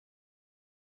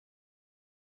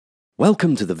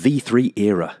Welcome to the V3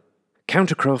 era.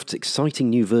 CounterCraft's exciting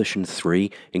new version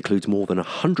 3 includes more than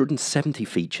 170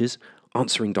 features,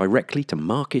 answering directly to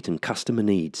market and customer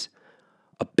needs.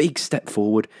 A big step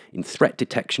forward in threat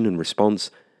detection and response,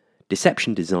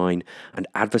 deception design, and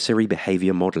adversary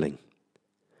behavior modeling.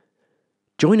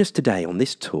 Join us today on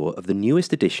this tour of the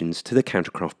newest additions to the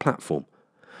CounterCraft platform,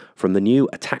 from the new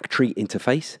attack tree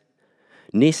interface,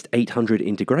 NIST 800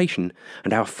 integration,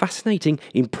 and our fascinating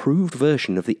improved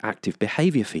version of the active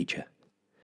behavior feature.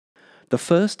 The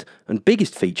first and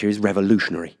biggest feature is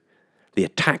revolutionary, the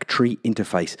attack tree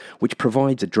interface, which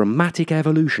provides a dramatic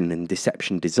evolution in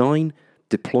deception design,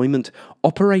 deployment,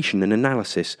 operation and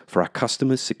analysis for our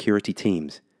customers' security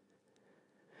teams.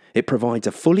 It provides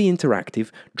a fully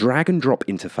interactive drag-and-drop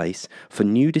interface for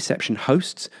new deception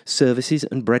hosts, services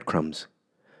and breadcrumbs,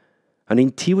 an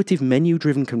intuitive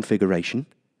menu-driven configuration,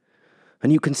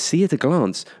 and you can see at a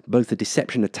glance both the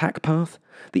deception attack path,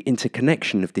 the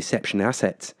interconnection of deception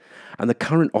assets, and the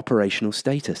current operational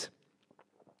status.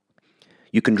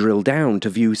 You can drill down to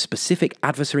view specific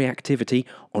adversary activity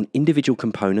on individual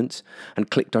components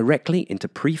and click directly into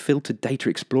pre-filtered Data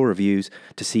Explorer views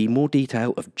to see more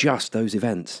detail of just those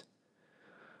events.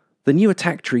 The new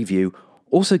attack tree view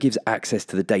also gives access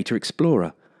to the Data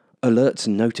Explorer, alerts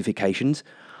and notifications,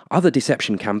 other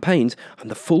deception campaigns,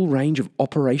 and the full range of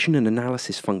operation and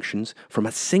analysis functions from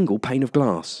a single pane of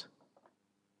glass.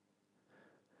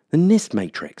 The NIST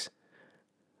matrix,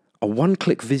 a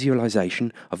one-click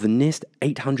visualization of the NIST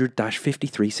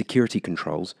 800-53 security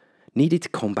controls needed to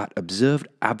combat observed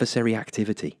adversary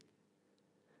activity.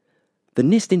 The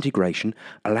NIST integration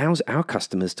allows our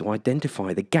customers to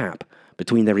identify the gap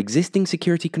between their existing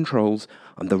security controls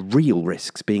and the real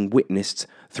risks being witnessed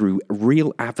through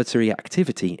real adversary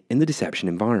activity in the deception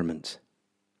environment.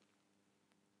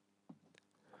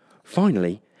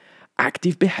 Finally,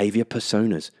 active behavior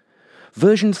personas.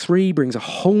 Version 3 brings a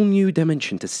whole new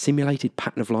dimension to simulated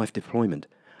pattern-of-life deployment,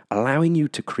 allowing you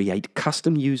to create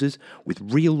custom users with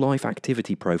real-life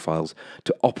activity profiles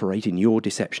to operate in your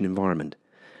deception environment.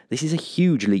 This is a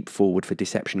huge leap forward for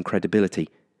deception credibility,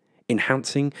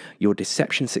 enhancing your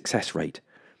deception success rate.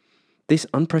 This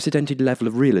unprecedented level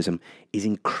of realism is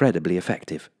incredibly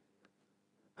effective.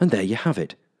 And there you have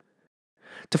it.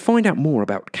 To find out more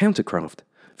about CounterCraft,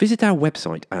 visit our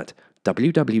website at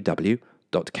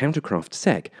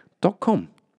www.countercraftsec.com.